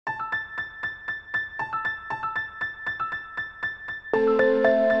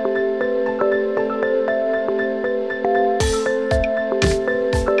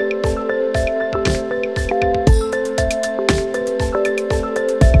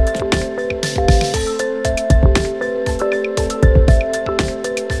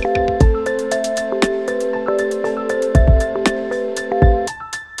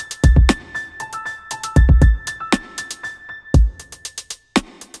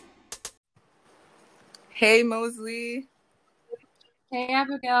Hey Mosley, Hey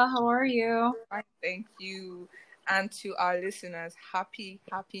Abigail, how are you? fine, thank you. And to our listeners, happy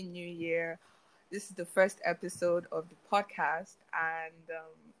New Year. This is the first episode of the podcast, and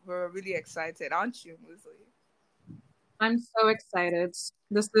we're really excited, aren't you, Mosley? I'm so excited.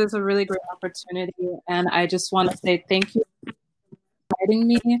 This is a really great opportunity, and I just want to say thank you for inviting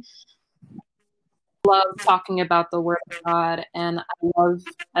me. I love talking about the Word of God, and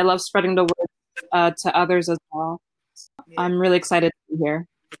I love spreading the word to others as well. Yeah. I'm really excited to be here.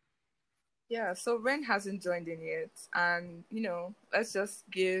 Yeah, so Ren hasn't joined in yet, and let's just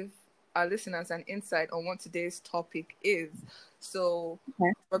give our listeners an insight on what today's topic is. So,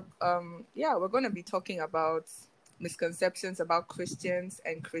 Okay. we're going to be talking about misconceptions about Christians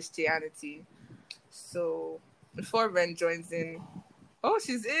and Christianity. So, before Ren joins in, oh,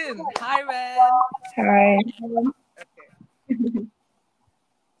 she's in. Hi, Ren. Hi. Okay,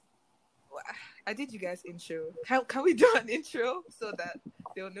 I did you guys intro. Can we do an intro so that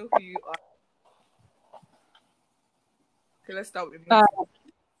they'll know who you are? Okay, let's start with Uh,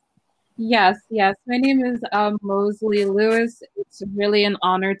 Mosley. yes. My name is Mosley Lewis. It's really an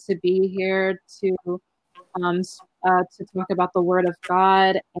honor to be here to talk about the Word of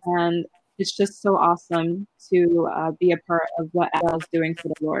God, and it's just so awesome to be a part of what Abigail's doing for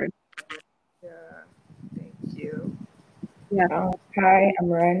the Lord. Yeah, thank you. Yeah. Hi, I'm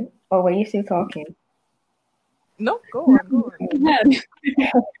Ren. Oh, were you still talking? No, go on.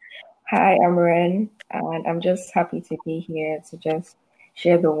 Hi, I'm Ren, and I'm just happy to be here to just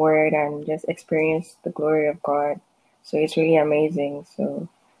share the word and just experience the glory of God. So it's really amazing. So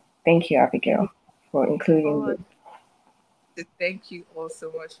thank you, Abigail, for including me. Thank you all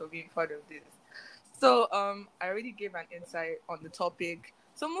so much for being part of this. So, I already gave an insight on the topic.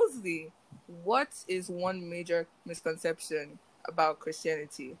 So, Mosley, what is one major misconception about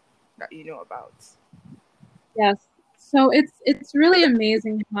Christianity that you know about? Yes. So it's really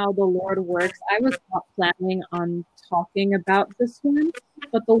amazing how the Lord works. I was not planning on talking about this one,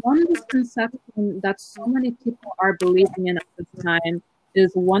 but the one misconception that so many people are believing in at this time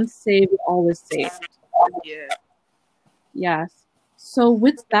is once saved, always saved. Yeah. Yes. So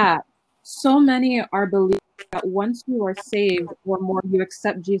with that, so many are believing that once you are saved or more you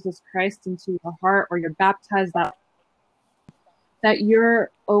accept Jesus Christ into your heart or you're baptized that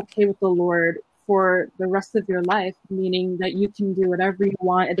you're okay with the Lord for the rest of your life, meaning that you can do whatever you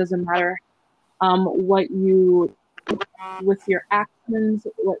want. It doesn't matter what you with your actions.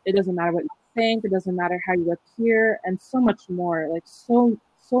 It doesn't matter what you think. It doesn't matter how you appear, and so much more. Like so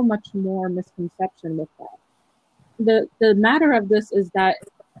much more misconception with that. The matter of this is that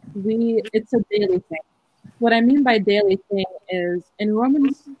it's a daily thing. What I mean by daily thing is in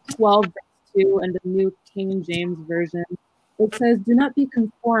Romans 12 verse 2 and the New King James Version, it says, "Do not be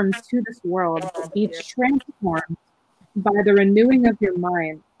conformed to this world, but be transformed by the renewing of your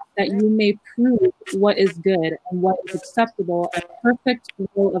mind, that you may prove what is good and what is acceptable and perfect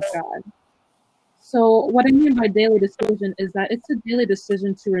will of God." So what I mean by daily decision is that it's a daily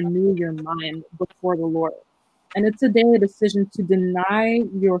decision to renew your mind before the Lord. And it's a daily decision to deny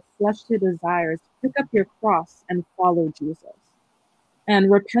your fleshly desires, pick up your cross and follow Jesus.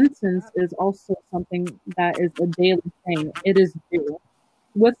 And repentance is also something that is a daily thing. It is due.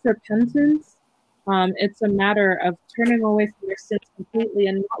 With repentance, it's a matter of turning away from your sins completely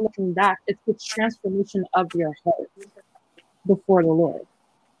and not looking back. It's the transformation of your heart before the Lord.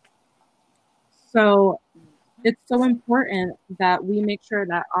 So it's so important that we make sure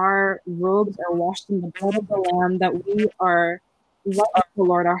that our robes are washed in the blood of the Lamb, that we are right with the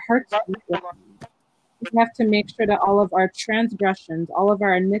Lord, our hearts are right with Him. We have to make sure that all of our transgressions, all of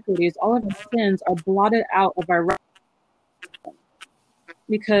our iniquities, all of our sins are blotted out of our record.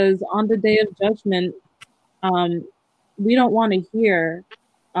 Because on the day of judgment, we don't want to hear,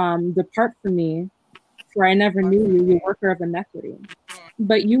 "Depart from me, for I never knew you, you worker of iniquity."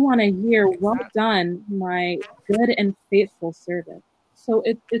 But you want to hear, "Well done, my good and faithful servant." So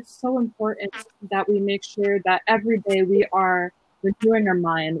it's so important that we make sure that every day we are renewing our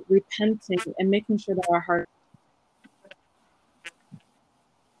mind, repenting, and making sure that our heart.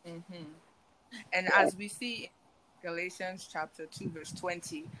 Mm-hmm. And as we see in Galatians chapter 2, verse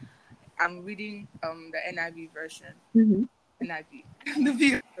 20, I'm reading the NIV version. Mm-hmm. NIV. The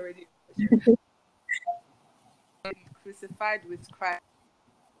view already. Crucified with Christ,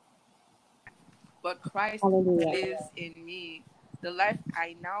 but Christ Hallelujah. lives in me. The life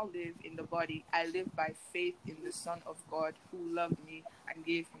I now live in the body, I live by faith in the Son of God who loved me and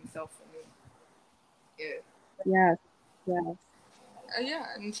gave himself for me. Yes.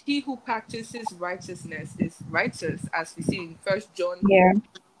 Yeah, and he who practices righteousness is righteous, as we see in 1 John Yeah.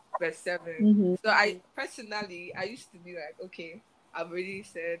 verse 7. Mm-hmm. So I personally, I used to be like, okay, I've already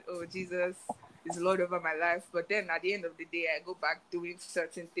said, oh, Jesus is Lord over my life. But then at the end of the day, I go back doing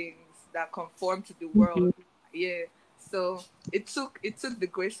certain things that conform to the world. Yeah. So it took the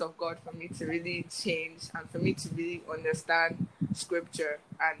grace of God for me to really change and for me to really understand scripture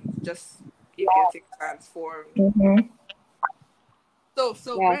and just keep getting transformed. Mm-hmm. So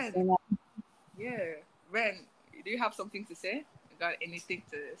Yes, Ren, yeah, Ren, do you have something to say? You got anything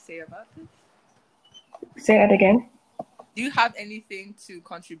to say about this? Say that again. Do you have anything to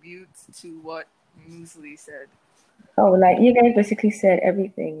contribute to what Muesli said? Oh, like you guys basically said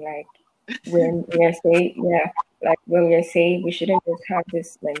everything. Like when we're saved, yeah, like when we're saved, we shouldn't just have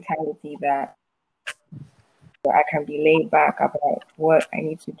this mentality that I can be laid back about what I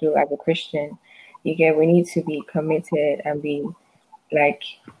need to do as a Christian. We need to be committed and be like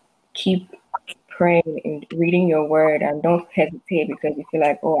keep praying and reading your word and don't hesitate because you feel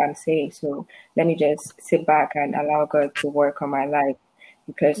like, oh, I'm saved, so let me just sit back and allow God to work on my life.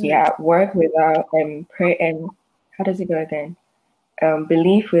 Because work without prayer and how does it go again?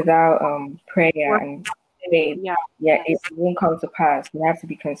 Belief without prayer and faith, it won't come to pass. You have to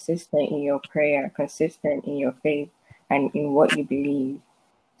be consistent in your prayer, consistent in your faith, and in what you believe.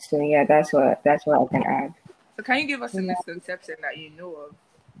 So yeah, that's what I can add. So can you give us a misconception that you know of?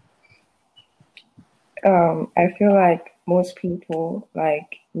 I feel like most people,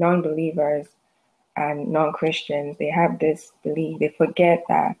 like non-believers and non-Christians, they have this belief. They forget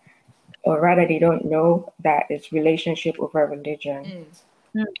that, or rather, they don't know that it's relationship over religion.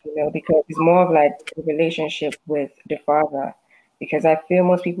 Because it's more of like a relationship with the Father. Because I feel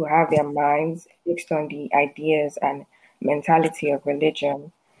most people have their minds fixed on the ideas and mentality of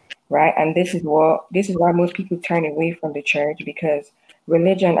religion, right? And this is why most people turn away from the church because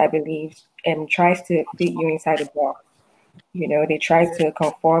religion, I believe, tries to fit you inside a box. They try to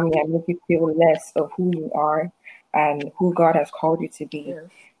conform you and make you feel less of who you are and who God has called you to be.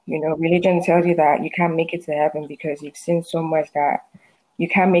 Religion tells you that you can't make it to heaven because you've sinned so much that you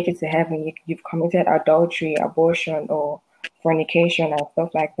can't make it to heaven. You've committed adultery, abortion, or fornication and stuff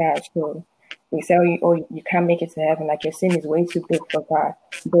like that. So they tell you, oh, you can't make it to heaven. Like your sin is way too big for God.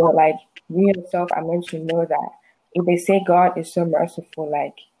 But like you yourself are meant to know that if they say God is so merciful,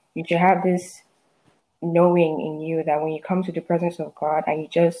 like you should have this knowing in you that when you come to the presence of God and you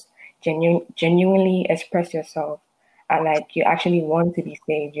just genuinely express yourself and like you actually want to be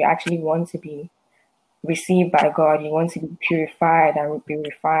saved, you actually want to be received by God, you want to be purified and be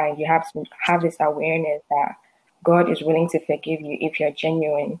refined, you have to have this awareness that God is willing to forgive you if you're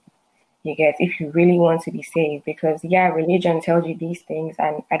genuine. If you really want to be saved, because religion tells you these things,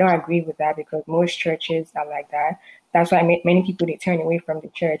 and I don't agree with that because most churches are like that. That's why many people they turn away from the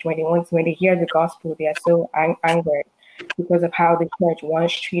church when they hear the gospel, they are so angered because of how the church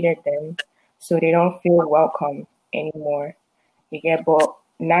once treated them, so they don't feel welcome anymore. But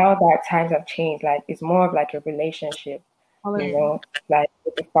now that times have changed, like it's more of like a relationship, like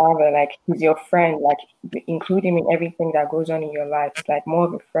with the Father, like he's your friend, like include him in everything that goes on in your life. It's like more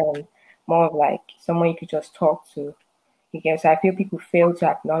of a friend, more of like someone you could just talk to. So I feel people fail to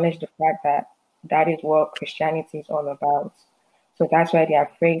acknowledge the fact that that is what Christianity is all about. So that's why they're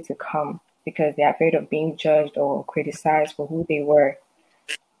afraid to come because they're afraid of being judged or criticized for who they were.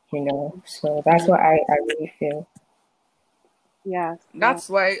 So that's what I really feel. Yes. That's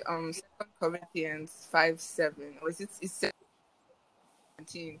why 2 Corinthians 5:7, or is it's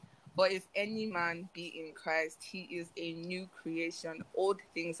 17. But if any man be in Christ, he is a new creation. Old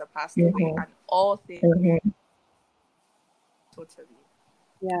things are passed away, and all things totally.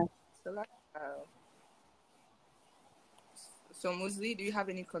 Yeah. So Muesli, do you have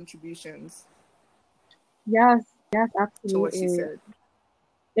any contributions? Yes, absolutely. To what she said.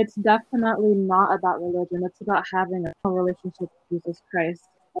 It's definitely not about religion. It's about having a relationship with Jesus Christ.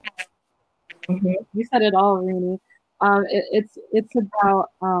 You said it all, Rini. It's about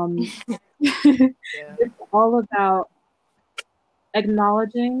it's all about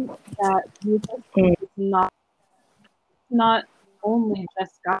acknowledging that Jesus is not only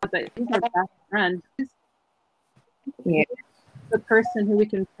just God, but he's our best friend. He's the person who we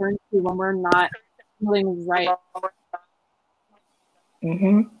can turn to when we're not feeling right.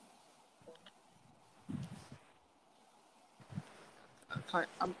 I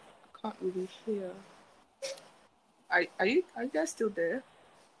can't really hear. Are you guys still there?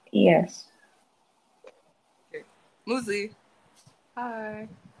 Yes. Okay. Muesli, hi.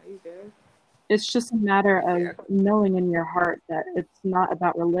 Are you there? It's just a matter of knowing in your heart that it's not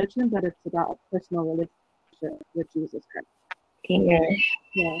about religion, but it's about a personal relationship with Jesus Christ. I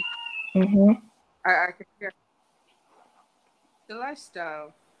can hear. The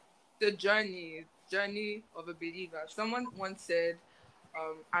lifestyle. the journey of a believer. Someone once said,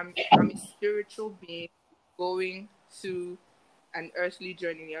 I'm a spiritual being going to an earthly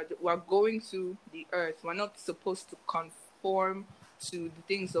journey. We're going to the earth. We're not supposed to conform to the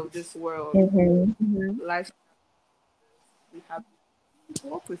things of this world. Mm-hmm. Life, we have to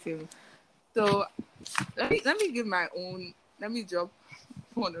walk with him. So let me give my own. Let me drop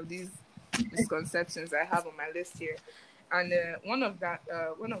one of these misconceptions I have on my list here, and one of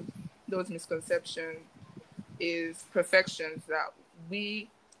those misconceptions is perfections, that we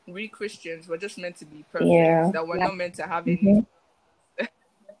Christians were just meant to be perfect, Yeah. that we're Yeah. not meant to have any. Mm-hmm.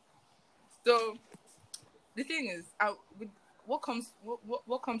 So the thing is, what comes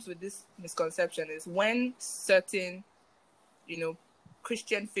with this misconception is when certain,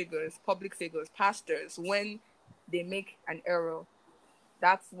 Christian figures, public figures, pastors, when they make an error,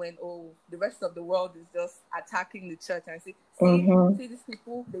 that's when the rest of the world is just attacking the church and say, Mm-hmm. see these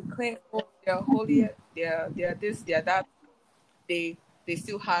people, they claim they're holy, they're this, they're that, they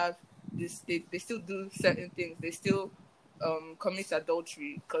still have this, they still do certain things, they still commit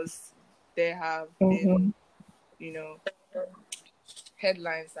adultery because they have Mm-hmm. been,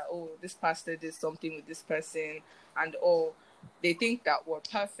 headlines that this pastor did something with this person, and they think that we're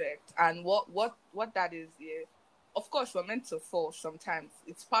perfect, and what that is, yeah, of course we're meant to fall sometimes,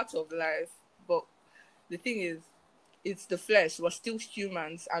 it's part of life, but the thing is, it's the flesh, we're still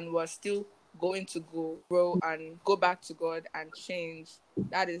humans, and we're still going to grow and go back to God and change.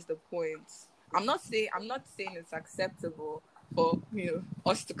 That is the point. I'm not saying it's acceptable for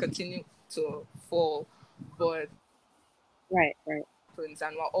us to continue to fall, but Right.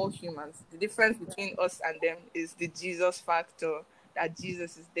 and we're all humans. The difference between us and them is the Jesus factor, that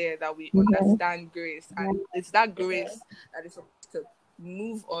Jesus is there, that we Mm-hmm. understand grace. And it's that grace that is supposed to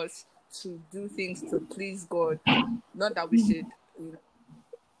move us to do things to please God. Not that we should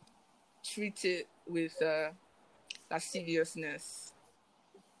treat it with lasciviousness,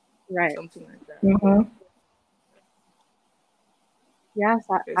 Right. something like that. Mm-hmm. Yes,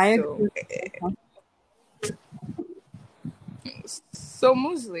 Okay, I agree. so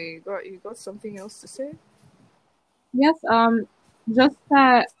Musley, you got something else to say? Yes, just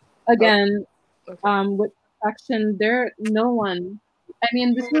that Oh, again, okay. with perfection, no one. I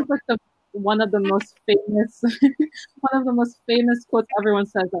mean, this was like one of the most famous, one of the most famous quotes everyone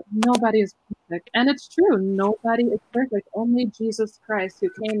says, that nobody is perfect, and it's true. Nobody is perfect. Only Jesus Christ, who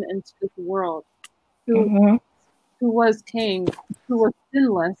came into this world, who Mm-hmm. who was King, who was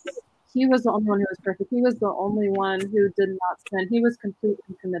sinless. He was the only one who was perfect. He was the only one who did not sin. He was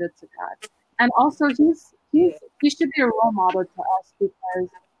completely committed to God. And also he should be a role model to us, because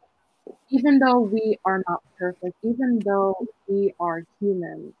even though we are not perfect, even though we are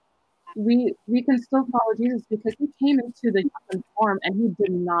human, we can still follow Jesus, because he came into the human form and he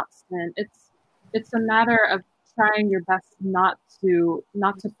did not sin. It's a matter of trying your best not to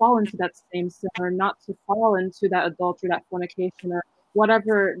fall into that same sin, or not to fall into that adultery, that fornication, or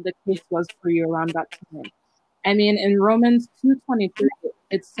whatever the case was for you around that time. I mean, in Romans 2:23,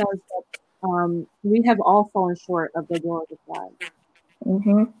 it says that we have all fallen short of the glory of God.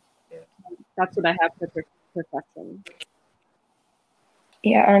 Mm-hmm. That's what I have for perfection.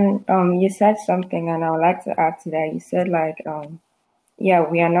 Yeah, and you said something, and I would like to add to that. You said like, yeah,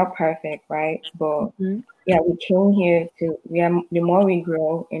 we are not perfect, right? But Mm-hmm. yeah, we came here to. The more we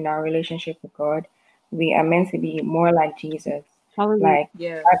grow in our relationship with God, we are meant to be more like Jesus. Hallelujah. Like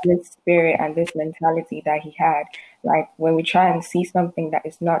Yeah. have this spirit and this mentality that he had. Like when we try and see something that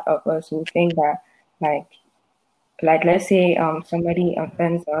is not of us, we think that like let's say somebody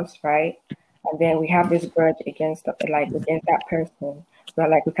offends us, right? And then we have this grudge against that person. So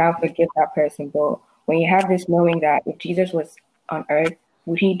like we can't forgive that person. But when you have this knowing that if Jesus was on earth,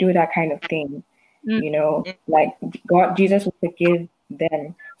 would he do that kind of thing? Mm. Like God, Jesus will forgive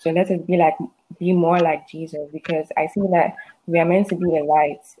them. So let us be more like Jesus, because I see that we are meant to be the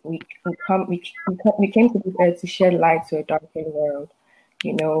light. We came to this earth to shed light to a darkened world.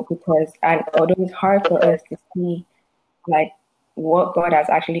 Because and although it's hard for us to see like what God has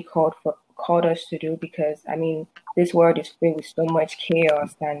actually called us to do, because I mean this world is filled with so much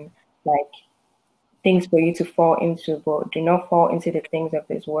chaos and like things for you to fall into, but do not fall into the things of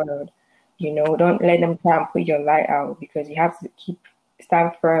this world. Don't let them try and put your light out, because you have to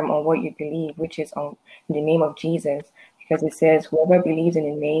stand firm on what you believe, which is on the name of Jesus, because it says whoever believes in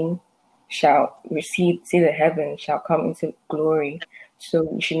the name shall see the heaven, shall come into glory. So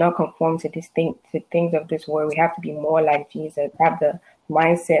we should not conform to things of this world. We have to be more like Jesus, have the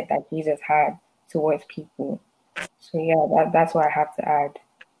mindset that Jesus had towards people. So yeah, that's what I have to add.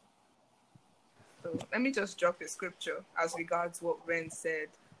 So let me just drop a scripture as regards what Ren said.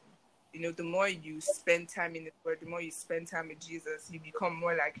 the more you spend time in the Word, the more you spend time with Jesus, you become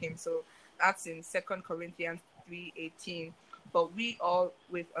more like Him. So that's in 2 Corinthians 3:18. But we all,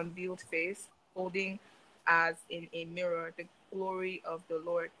 with unveiled face, holding as in a mirror the glory of the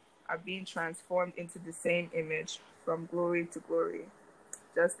Lord, are being transformed into the same image from glory to glory,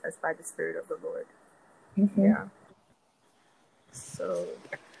 just as by the Spirit of the Lord. Mm-hmm. Yeah. So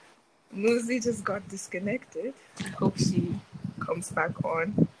Muzi just got disconnected. I hope she comes back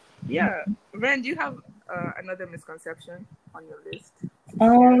on. Yeah. Ren, do you have another misconception on your list?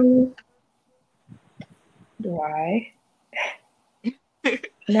 Do I?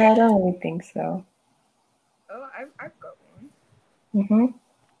 No, I don't really think so. Oh, I've got one. Mm-hmm.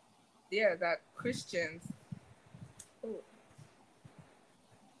 Yeah, that Christians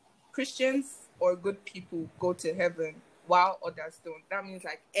or good people go to heaven while others don't. That means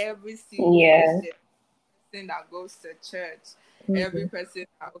like every single Yes. person that goes to church, Mm-hmm. every person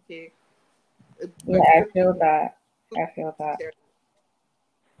that Yeah, I feel that.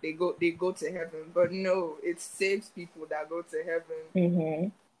 they go to heaven. But no, it saves people that go to heaven.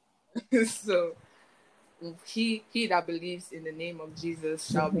 Mm-hmm. So he that believes in the name of Jesus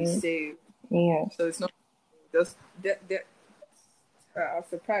shall be Mm-hmm. saved. Yes. So it's not just that I'm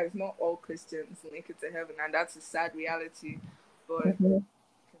surprised not all Christians make it to heaven, and that's a sad reality. But Mm-hmm.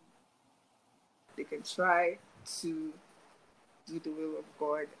 they can try to do the will of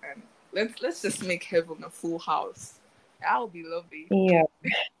God, and let's just make heaven a full house. That'll be lovely. Yeah.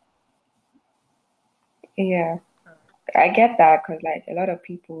 Yeah. I get that because like a lot of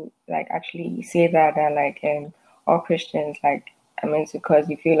people like actually say that like all Christians like because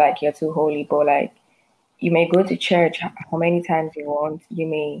you feel like you're too holy, but like you may go to church how many times you want, you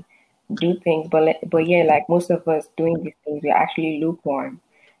may do things, but yeah, like most of us doing these things, we're actually lukewarm.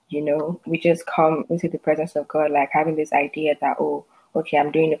 We just come into the presence of God like having this idea that, oh, okay,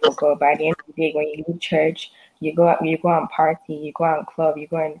 I'm doing it for God. But at the end of the day, when you leave church, you go and party, you go out club, you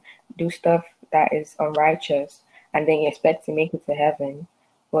go and do stuff that is unrighteous, and then you expect to make it to heaven.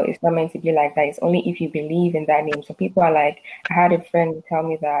 But it's not meant to be like that. It's only if you believe in that name. So people are like, I had a friend tell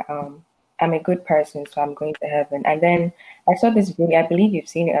me that I'm a good person, so I'm going to heaven. And then I saw this video, I believe you've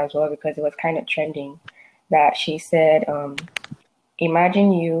seen it as well because it was kind of trending, that she said,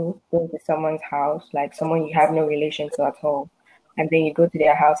 imagine you go to someone's house, like someone you have no relation to at all, and then you go to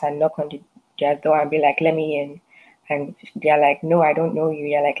their house and knock on their door and be like, let me in. And they're like, no, I don't know you.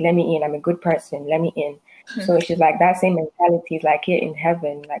 You're like, let me in. I'm a good person. Let me in. So she's like, that same mentality is like here in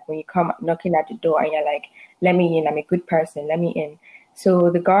heaven. Like when you come knocking at the door and you're like, let me in. I'm a good person. Let me in. So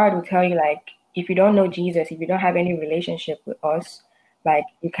the guard will tell you, like, if you don't know Jesus, if you don't have any relationship with us, like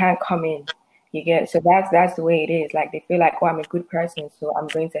you can't come in. You get, so that's the way it is. Like they feel like, oh, I'm a good person, so I'm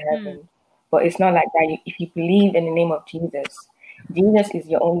going to heaven. But it's not like that. If you believe in the name of Jesus, Jesus is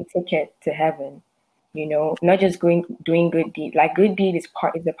your only ticket to heaven. Not just doing good deed. Like good deed is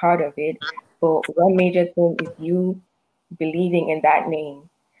a part of it, but one major thing is you believing in that name,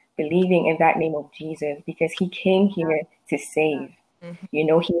 of Jesus, because he came here to save. He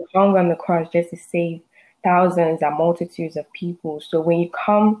hung on the cross just to save thousands and multitudes of people. So when you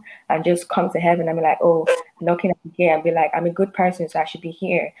come and just come to heaven and be like, oh, knocking at the gate and be like, I'm a good person, so I should be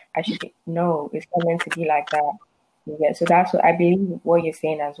here. No, it's not meant to be like that. Yeah, so that's what I believe what you're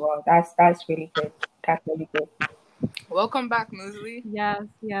saying as well. That's really good. That's really good. Welcome back, Muzi.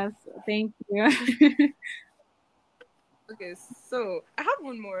 Yes. Thank you. Okay, so I have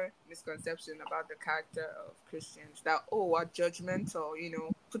one more misconception about the character of Christians, that are judgmental,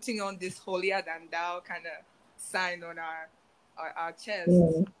 putting on this holier than thou kind of sign on our chest,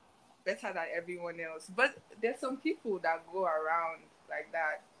 better than everyone else. But there's some people that go around like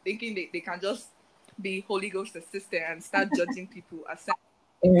that, thinking they can just be Holy Ghost assistant and start judging people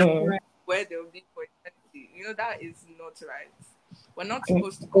where they'll be for eternity. That is not right. We're not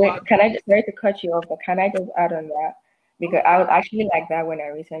supposed to go out. Sorry to cut you off, but can I just add on that? Because I was actually like that when I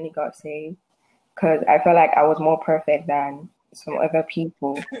recently got saved, because I felt like I was more perfect than some other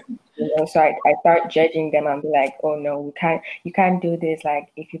people. So I start judging them and be like, oh no, you can't do this.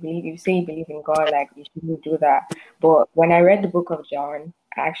 Like if you say you believe in God, like you shouldn't do that. But when I read the book of John,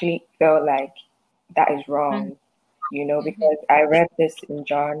 I actually felt like that is wrong, because I read this in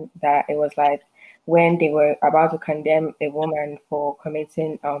John that it was like when they were about to condemn a woman for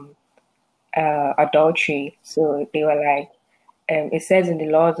committing adultery. So they were like, it says in the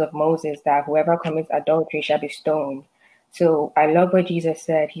laws of Moses that whoever commits adultery shall be stoned. So I love what Jesus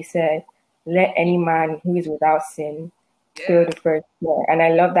said. He said, let any man who is without sin throw the first stone. And I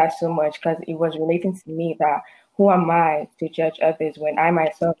love that so much because it was relating to me that who am I to judge others when I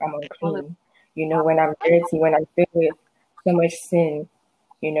myself am unclean? When I'm dirty, when I'm filled with so much sin.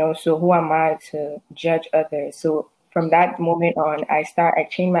 So who am I to judge others? So from that moment on, I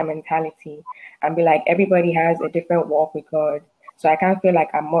change my mentality and be like, everybody has a different walk with God. So I can't feel like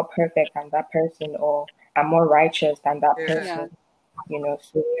I'm more perfect than that person or I'm more righteous than that Yeah. Yeah. person.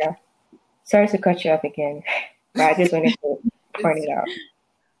 So yeah. Sorry to cut you off again, but I just wanted to point it out.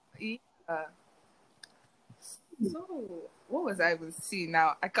 Yeah. So, what was I even seeing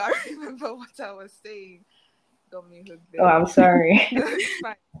now? I can't remember what I was saying. Got me hooked Oh, there. I'm sorry. It's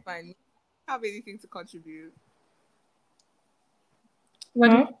fine. Have anything to contribute?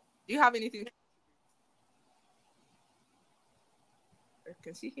 What? Hmm? Do you have anything?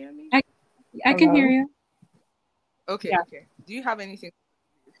 Can she hear me? I can hear Hello? you. Okay, Yeah. okay. Do you have anything?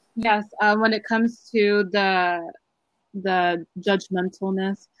 Yes. When it comes to the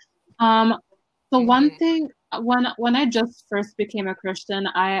judgmentalness, the one Mhm. thing when I just first became a Christian,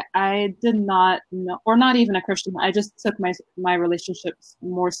 I did not know, or not even a Christian. I just took my relationships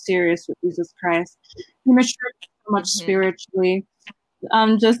more serious with Jesus Christ. He matured so much Mhm. spiritually.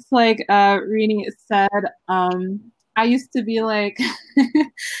 Just like Rini said, I used to be like,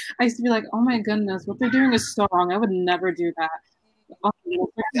 oh my goodness, what they're doing is so wrong. I would never do that. Okay, well,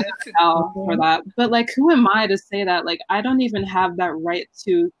 they're gonna go to hell for Mhm. that. But like, who am I to say that? Like, I don't even have that right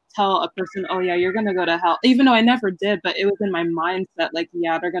to tell a person, oh yeah, you're gonna go to hell. Even though I never did, but it was in my mindset, like,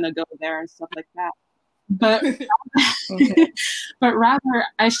 yeah, they're gonna go there and stuff like that. But Mhm. but rather,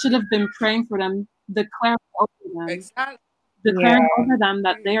 I should have been praying for them, declaring over them, Exactly. declaring Yeah. over them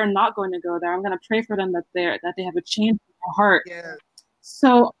that they are not going to go there. I'm gonna pray for them that they have a change in their heart. Yeah.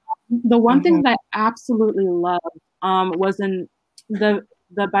 So the one thing Mhm. that I absolutely loved was in the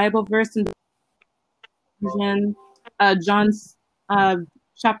Bible verse in John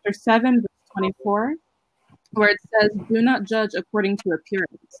chapter 7 verse 24, where it says, "Do not judge according to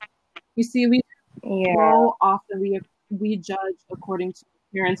appearance." You see, we Yeah. so often we judge according to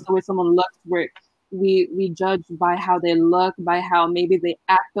appearance. The way someone looks, we judge by how they look, by how maybe they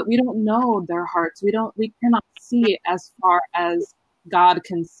act, but we don't know their hearts. We cannot see as far as God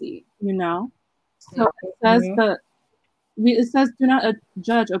can see. So it says Mhm. that it says do not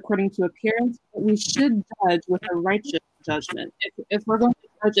judge according to appearance, but we should judge with a righteous judgment. If we're going to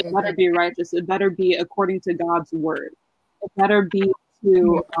judge, it better Mhm. be righteous. It better be according to God's word. It better be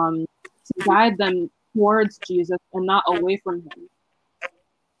to guide them towards Jesus and not away from him.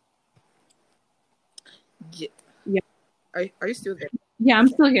 Yeah. Yeah, Are you still there? yeah, I'm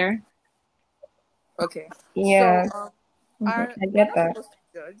still here. Okay. So Yeah. Mhm. I we're get not that. supposed to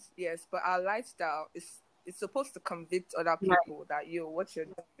judge, yes, but our lifestyle is supposed to convict other Right. people that what you're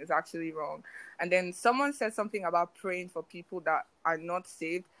doing is actually wrong. And then someone said something about praying for people that are not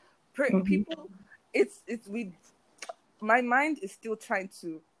saved. Mhm. People, it's we. My mind is still trying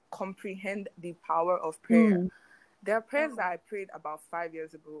to comprehend the power of prayer. Mm, There are prayers that I prayed about 5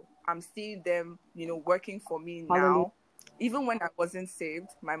 years ago. I'm seeing them, working for me hallelujah. now. Even when I wasn't saved,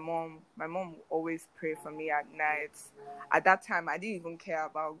 my mom would always pray for me at night. At that time, I didn't even care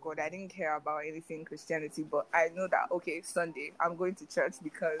about God. I didn't care about anything Christianity. But I know that, okay, Sunday, I'm going to church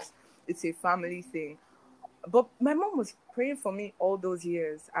because it's a family thing. But my mom was praying for me all those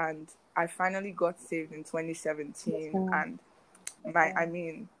years, and I finally got saved in 2017. So, And I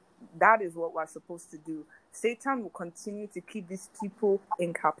mean, that is what we're supposed to do. Satan will continue to keep these people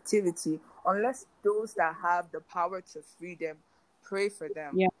in captivity unless those that have the power to free them pray for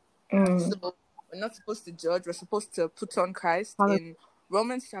them. yeah, Mm. So we're not supposed to judge, we're supposed to put on Christ. hallelujah. In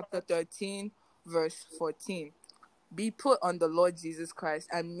Romans chapter 13, verse 14. Be put on the Lord Jesus Christ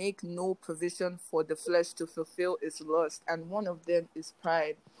and make no provision for the flesh to fulfill its lust. And one of them is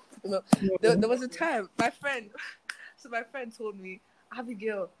pride. There was a time, my friend told me,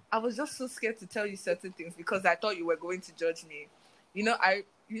 Abigail, I was just so scared to tell you certain things because I thought you were going to judge me. You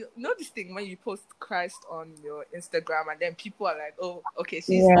know this thing when you post Christ on your Instagram and then people are like, oh, okay,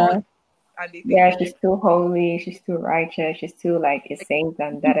 she's Yeah. all, and they think, Yeah, oh, she's too holy, she's too righteous, she's too like a saint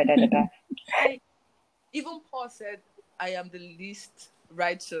and da da da da da. I, even Paul said, I am the least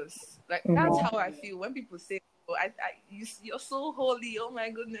righteous. Like, that's Mhm. how I feel when people say, oh, you're so holy, oh my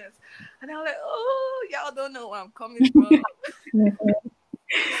goodness. And I'm like, oh, y'all don't know where I'm coming from. Mhm.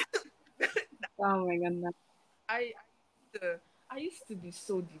 Oh my goodness. I, I used to be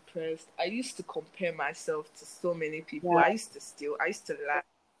so depressed. I used to compare myself to so many people. Yeah. I used to steal. I used to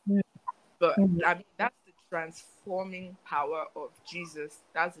lie. But Mhm. I mean, that's the transforming power of Jesus.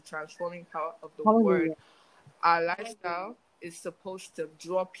 That's the transforming power of the Word. Hallelujah. Our lifestyle is supposed to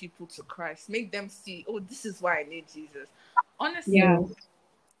draw people to Christ, make them see, oh, this is why I need Jesus. Honestly, Yeah. Mhm.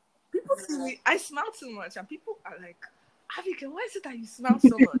 people see me, I smile too much, and people are like, Abigail, why is it that you smile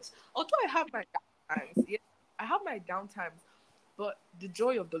so much? Although I have my down times, yeah, I have my down times, but the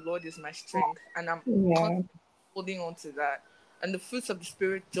joy of the Lord is my strength, and I'm Yeah. holding on to that. And the fruits of the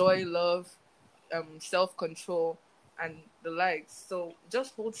Spirit: joy, love, self-control, and the likes. So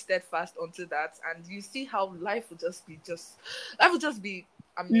just hold steadfast onto that, and you see how life will just be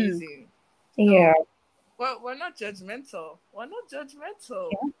amazing. Yeah. So we're not judgmental. We're not judgmental.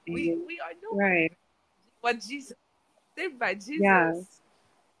 Yeah. We are no Right. but Jesus, saved by Yeah. Jesus.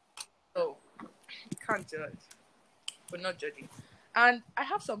 So can't judge. We're not judging. And I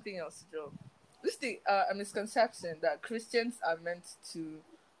have something else, Joe. This thing, a misconception that Christians are meant to.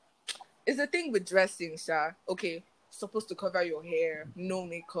 It's a thing with dressing, Sha. Okay, supposed to cover your hair, no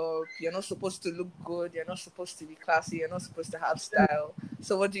makeup. You're not supposed to look good. You're not supposed to be classy. You're not supposed to have style.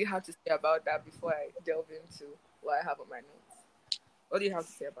 So, what do you have to say about that before I delve into what I have on my notes? What do you have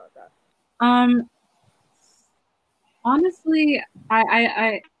to say about that? Um, honestly,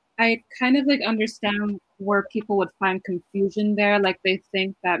 I kind of like understand where people would find confusion there. Like they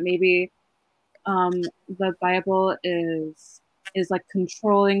think that maybe the Bible is like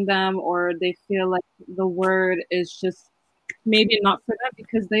controlling them, or they feel like the word is just maybe not for them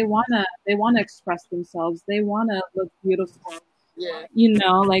because they wanna express themselves. They wanna look beautiful. Yeah.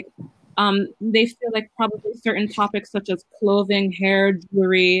 Like they feel like probably certain topics such as clothing, hair,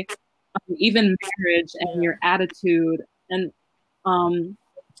 jewelry, even marriage and Yeah. your attitude and um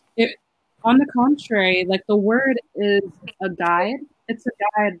it, on the contrary, like the word is a guide. It's a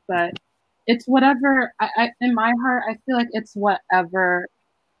guide, but it's whatever in my heart I feel like it's whatever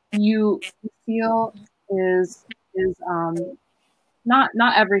you feel is not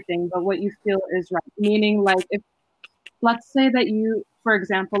everything, but what you feel is right. Meaning like if let's say that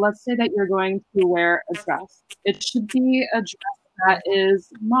you're going to wear a dress. It should be a dress that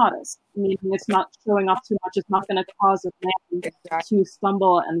is modest, meaning it's not showing off too much. It's not going to cause a man Exactly. to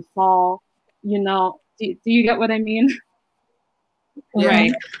stumble and fall. Do you get what I mean? Yeah.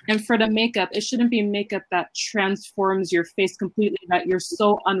 Right. And for the makeup, it shouldn't be makeup that transforms your face completely, that you're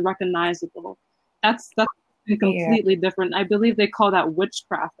so unrecognizable. That's completely different. I believe they call that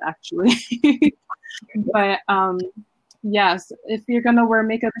witchcraft, actually. But yes, if you're gonna wear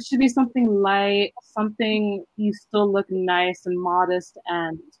makeup, it should be something light, something you still look nice and modest,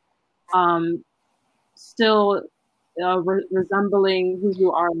 and still resembling who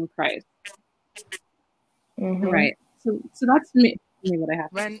you are in Christ. Mm-hmm. Right. So that's me what I have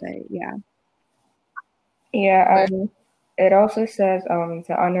to say. Yeah. Yeah. It also says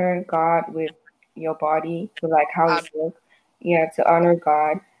to honor God with your body, with like how you look. Yeah, to honor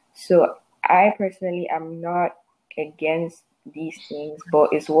God. So I personally am not against these things,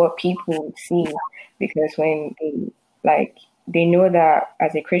 but it's what people see, because when they know that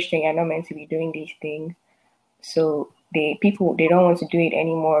as a Christian you're not meant to be doing these things, so they don't want to do it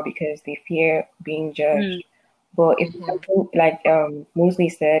anymore because they fear being judged. But if it's something like Mosley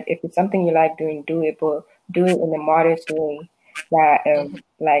said, if it's something you like doing, do it, but do it in a modest way. That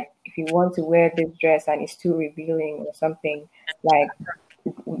like if you want to wear this dress and it's too revealing or something, like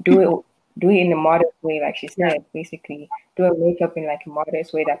do it in a modest way, like she said. Basically, do a makeup in like a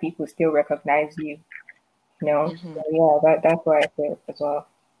modest way that people still recognize you. So, yeah, that's what I feel as well.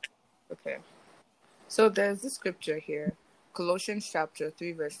 Okay. So there's this scripture here, Colossians chapter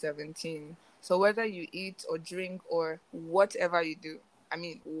 3, verse 17. So whether you eat or drink or whatever you do,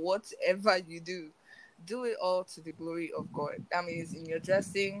 whatever you do it all to the glory of God. That means in your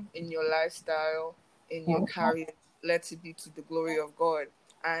dressing, in your lifestyle, in your carriage, let it be to the glory of God.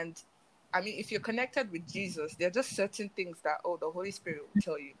 And if you're connected with Jesus, there are just certain things that, the Holy Spirit will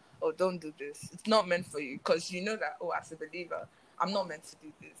tell you, don't do this. It's not meant for you, because you know that, as a believer, I'm not meant to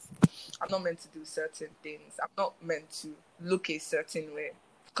do this. I'm not meant to do certain things. I'm not meant to look a certain way,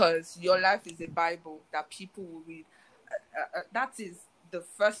 because your life is a Bible that people will read. That is the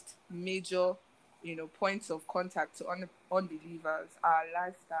first major, points of contact to unbelievers, our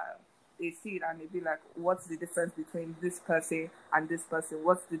lifestyle. They see it and they be like, what's the difference between this person and this person?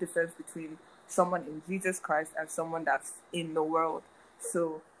 What's the difference between someone in Jesus Christ and someone that's in the world?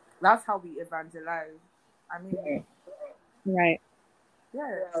 So that's how we evangelize. Right.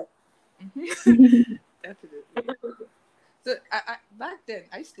 Yeah. Definitely. So I back then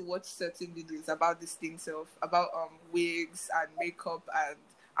I used to watch certain videos about these things about wigs and makeup, and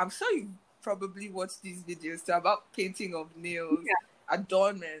I'm sure you probably watched these videos too, about painting of nails,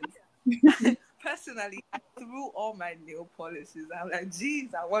 adornments. Personally, I threw all my nail polishes. I'm like,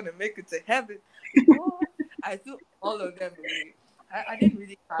 geez, I want to make it to heaven. What? I threw all of them away. I didn't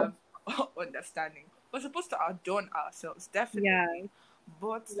really have understanding. We're supposed to adorn ourselves, definitely,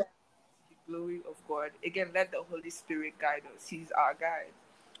 but the glory of God. Again, let the Holy Spirit guide us. He's our guide.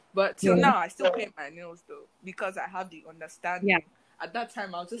 But till Yeah. now, I still paint my nails though because I have the understanding. Yeah. At that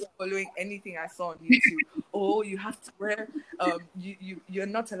time, I was just following anything I saw on YouTube. Oh, you have to wear you're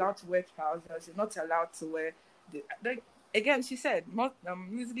not allowed to wear trousers. You're not allowed to wear like again. She said,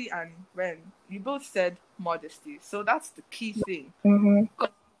 Muesli and Ren, you both said modesty. So that's the key thing.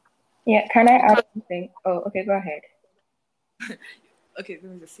 Yeah. Can I add something? Oh, okay. Go ahead. Okay,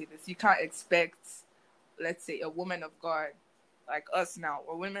 let me just say this. You can't expect, let's say, a woman of God like us now,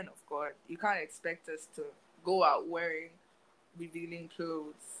 or women of God. You can't expect us to go out wearing revealing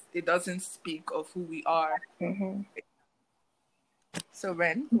clothes. It doesn't speak of who we are. So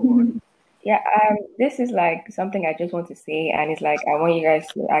Ren, go on. Yeah, this is like something I just want to say, and it's like I want you guys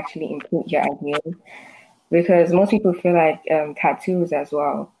to actually include your ideas because most people feel like tattoos as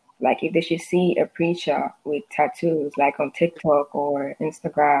well. Like if they should see a preacher with tattoos, like on TikTok or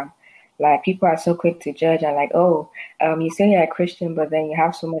Instagram, like people are so quick to judge and like, oh, you say you're a Christian, but then you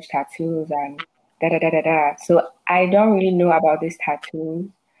have so much tattoos and da da da da da. So I don't really know about this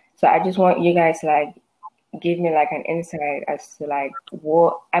tattoo. So I just want you guys to like give me like an insight as to like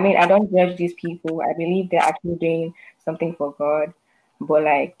what I mean. I don't judge these people. I believe they're actually doing something for God, but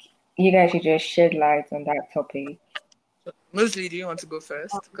like you guys should just shed light on that topic. Muesli, do you want to go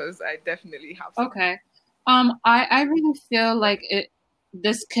first? Because I definitely have some. Okay. I really feel like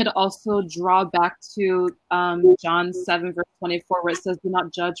this could also draw back to John 7 verse 24 where it says, "Do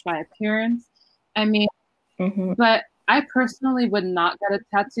not judge by appearance." I mean, but I personally would not get a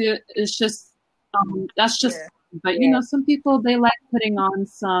tattoo. It's just that's just. Yeah. But you know, some people they like putting on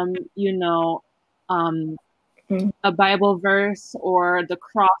some, you know, a Bible verse or the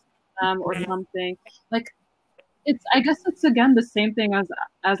cross or something like. I guess it's again the same thing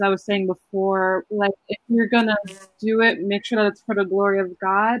as I was saying before. Like if you're gonna do it, make sure that it's for the glory of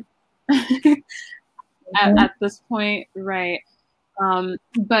God. at this point, right?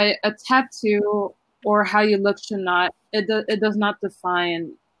 But a tattoo or how you look should not. It does not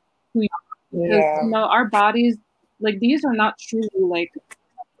define who you are. Because you know our bodies, like these are not truly like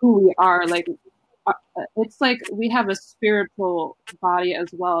who we are. Like it's like we have a spiritual body as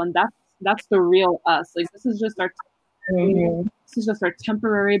well, and that's the real us. Like this is just our. This is just our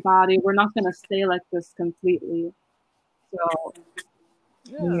temporary body. We're not going to stay like this completely. So,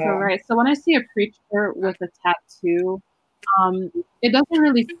 right. So when I see a preacher with a tattoo, it doesn't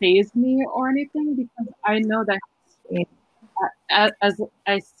really faze me or anything because I know that as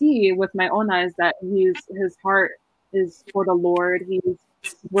I see with my own eyes that his heart is for the Lord. He's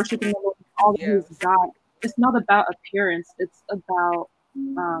worshiping the Lord, all that he's got. It's not about appearance. It's about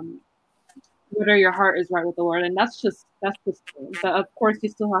whether your heart is right with the Lord, and that's just But of course, you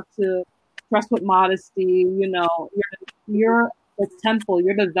still have to dress with modesty. You know, you're the temple.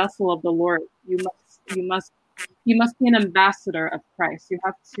 You're the vessel of the Lord. You must be an ambassador of Christ. You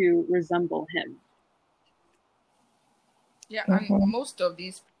have to resemble Him. Yeah, and most of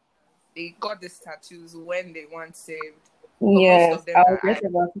these they got these tattoos when they weren't saved. Yes, I was just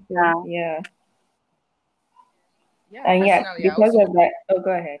about to say. Yeah. And because of that. Oh,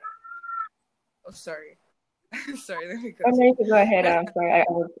 go ahead. Oh, sorry. Sorry, let me go. Oh, no, you can go ahead. I'm sorry. I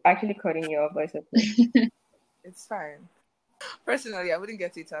was actually cutting you off, but it's okay. It's fine. Personally, I wouldn't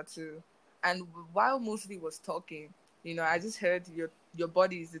get a tattoo. And while Muesli was talking, you know, I just heard your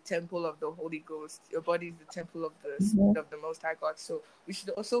body is the temple of the Holy Ghost. Your body is the temple of the Spirit of the Most High God. So we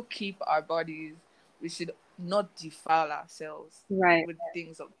should also keep our bodies. We should not defile ourselves with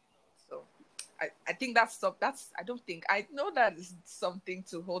things of. So I think that's I don't think I know that is something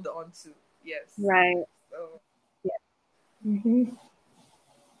to hold on to. Yes. Right. So,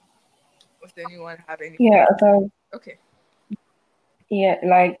 Does anyone have any? Yeah. So, okay. Yeah,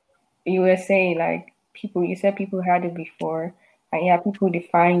 like you were saying, like you said people had it before, and people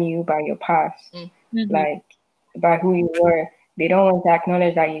define you by your past, like by who you were. They don't want to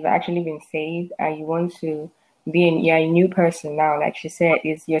acknowledge that you've actually been saved, and you want to be a new person now. Like she said,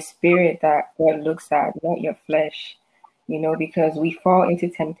 it's your spirit that God looks at, not your flesh. You know, because we fall into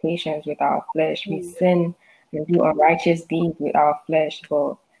temptations with our flesh. We sin and do unrighteous deeds with our flesh,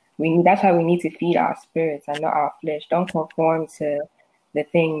 but that's why we need to feed our spirits and not our flesh. Don't conform to the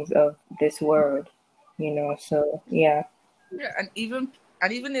things of this world, you know. So yeah, and even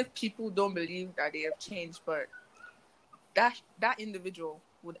if people don't believe that they have changed, but that individual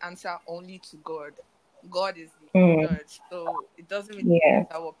would answer only to God. God is the judge, so it doesn't really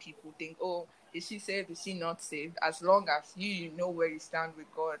matter what people think. Oh, is she saved? Is she not saved? As long as you know where you stand with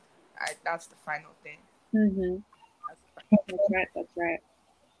God, that's the final thing. That's right.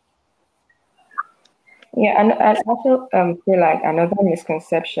 Yeah, and I also feel like another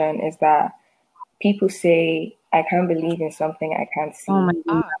misconception is that people say I can't believe in something I can't see. Oh my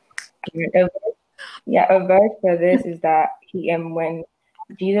God. A verse for this is that when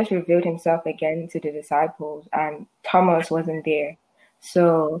Jesus revealed himself again to the disciples and Thomas wasn't there.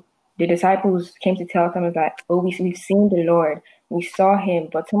 So the disciples came to tell Thomas that, oh, we've seen the Lord. We saw him.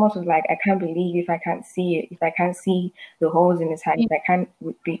 But Thomas was like, I can't believe if I can't see it, if I can't see the holes in his hand, if I can't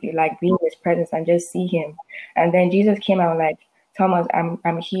be in his presence and just see him. And then Jesus came out like, Thomas,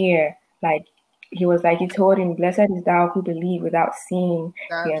 I'm here. Like, he was like, he told him, blessed is thou who believe without seeing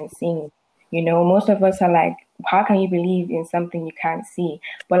the unseen. You know, most of us are like, how can you believe in something you can't see?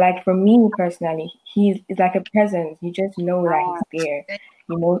 But like for me personally, it's like a presence. You just know that he's there.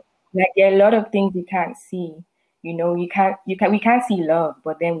 You know, like there are a lot of things you can't see. You know, we can't see love,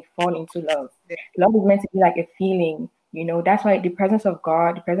 but then we fall into love. Love is meant to be like a feeling. You know, that's why the presence of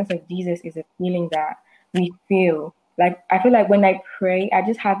God, the presence of Jesus is a feeling that we feel. Like I feel like when I pray, I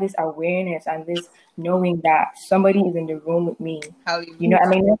just have this awareness and this knowing that somebody is in the room with me. You know, I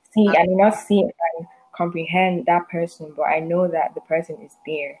may not see it and comprehend that person, but I know that the person is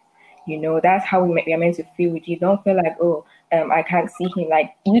there. You know, that's how we are meant to feel with you. Don't feel like, I can't see him.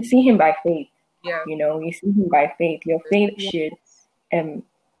 Like you see him by faith. Yeah. You know, you see him by faith. Your faith should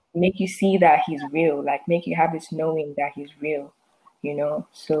make you see that he's real, like make you have this knowing that he's real, you know.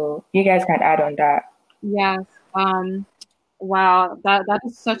 So you guys can add on that. Yes. Wow, that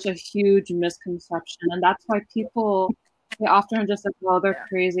is such a huge misconception, and that's why people, they often are just like, well, they're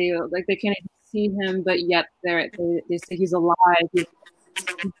crazy, like they can't even see him, but yet they say he's alive.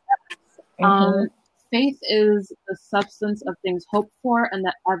 Faith is the substance of things hoped for and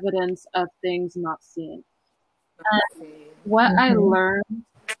the evidence of things not seen. And what I learned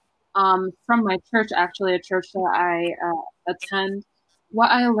from my church, actually, a church that I attend, what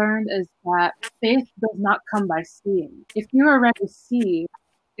I learned is that faith does not come by seeing. If you already see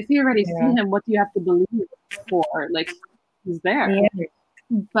him, what do you have to believe for? Like, he's there. Yeah.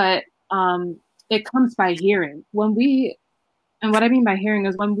 But it comes by hearing. And what I mean by hearing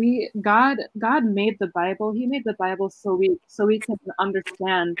is when God made the Bible. He made the Bible so we can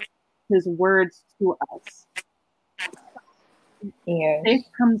understand his words to us. Yeah. Faith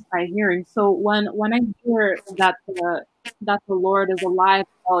comes by hearing. So when I hear that the Lord is alive,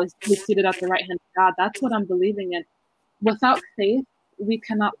 he's seated at the right hand of God, that's what I'm believing in. Without faith, we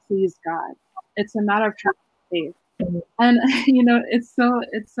cannot please God. It's a matter of having faith. And you know, it's so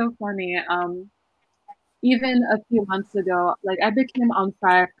funny. Even a few months ago, like I became on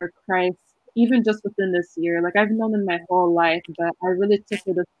fire for Christ, even just within this year. Like I've known him my whole life, but I really took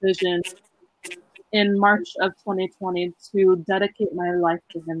the decision in March of 2020 to dedicate my life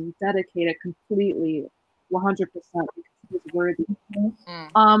to him, dedicate it completely, 100%, because he's worthy.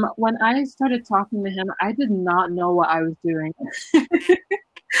 When I started talking to him, I did not know what I was doing.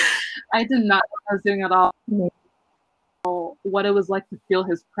 I did not know what I was doing at all. What it was like to feel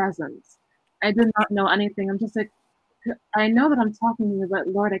his presence. I did not know anything. I'm just like, I know that I'm talking to you, but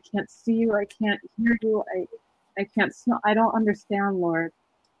Lord, I can't see you. I can't hear you. I can't smell. I don't understand, Lord.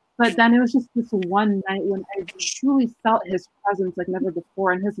 But then it was just this one night when I truly felt his presence like never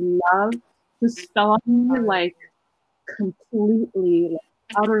before, and his love just fell on me like completely, like,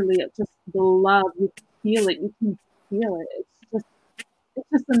 utterly. It's just the love. You can feel it. You can feel it. It's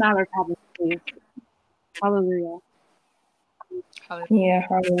just a matter of having faith. Hallelujah. Yeah,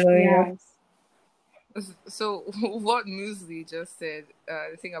 hallelujah. Yes. So what Muesli just said,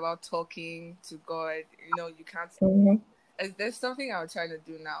 the thing about talking to God, you know, you can't. There's something I'm trying to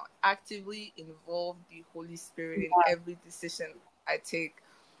do now. Actively involve the Holy Spirit in every decision I take.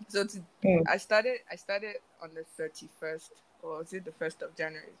 So I started on the 31st, or was it the 1st of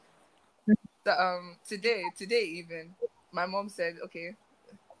January? So, today even, my mom said, okay,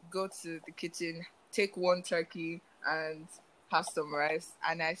 go to the kitchen, take one turkey and have some rice.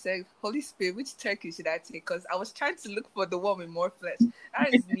 And I said, Holy Spirit, which turkey should I take? Because I was trying to look for the one with more flesh.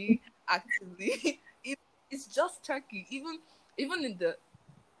 That is me actively. It's just turkey. Even in the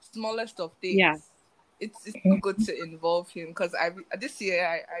smallest of things, it's so good to involve him. Because this year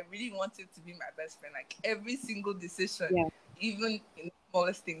I really wanted to be my best friend. Like every single decision, even in the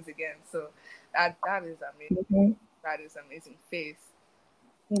smallest things again. So that is amazing. That is amazing faith.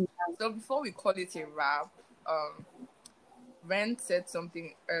 So before we call it a wrap, Ren said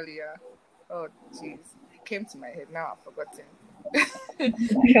something earlier. Oh jeez, it came to my head now. I've forgotten.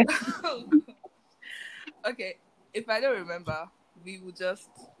 Okay, if I don't remember, we will just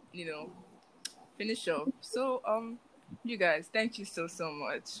finish off. So you guys, thank you so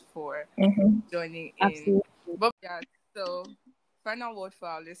much for joining in. Absolutely. But yeah, so final word for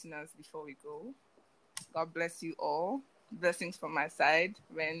our listeners before we go. God bless you all. Blessings from my side,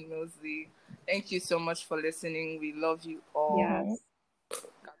 Ren, Muesli. Thank you so much for listening. We love you all. Yes.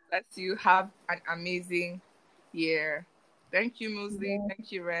 God bless you. Have an amazing year. Thank you, Musli. Yeah.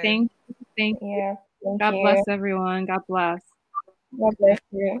 Thank you, Ren. Thank you. Yeah. Thank God you. bless everyone. God bless. God bless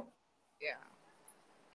you.